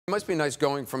must be nice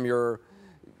going from your,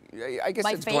 I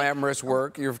guess it's glamorous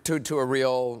work, you're to a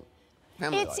real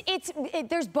family life.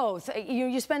 There's both.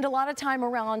 You spend a lot of time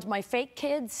around my fake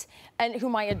kids, and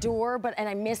whom I adore, and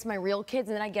I miss my real kids,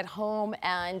 and then I get home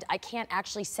and I can't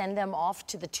actually send them off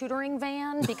to the tutoring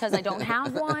van because I don't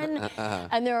have one,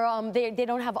 and they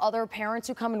don't have other parents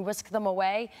who come and whisk them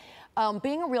away.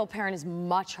 Being a real parent is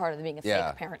much harder than being a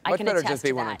fake parent. I can attest to that. Much better just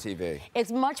be one on TV.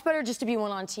 It's much better just to be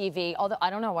one on TV, although I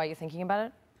don't know why you're thinking about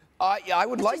it. Yeah, I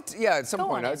would like to. Yeah, at some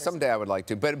point, someday I would like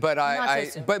to.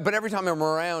 But every time I'm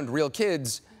around real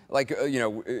kids, like you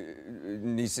know,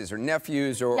 nieces or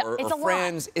nephews or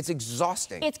friends, it's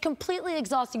exhausting. It's completely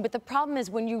exhausting. But the problem is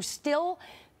when you still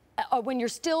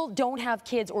don't have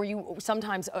kids, or you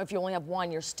sometimes, if you only have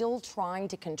one, you're still trying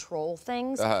to control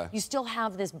things. You still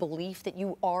have this belief that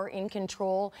you are in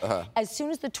control. As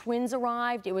soon as the twins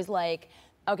arrived, it was like,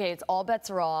 okay, it's all bets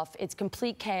are off. It's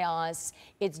complete chaos.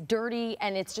 It's dirty,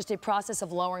 and it's just a process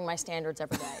of lowering my standards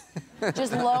every day.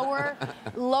 Just lower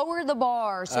the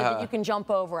bar so that you can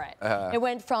jump over it. It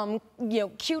went from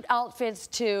cute outfits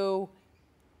to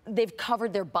they've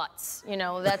covered their butts.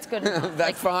 That's good enough.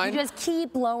 That's fine. You just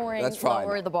keep lowering.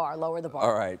 Lower the bar. Lower the bar.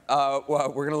 All right.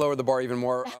 Well, we're gonna lower the bar even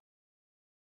more.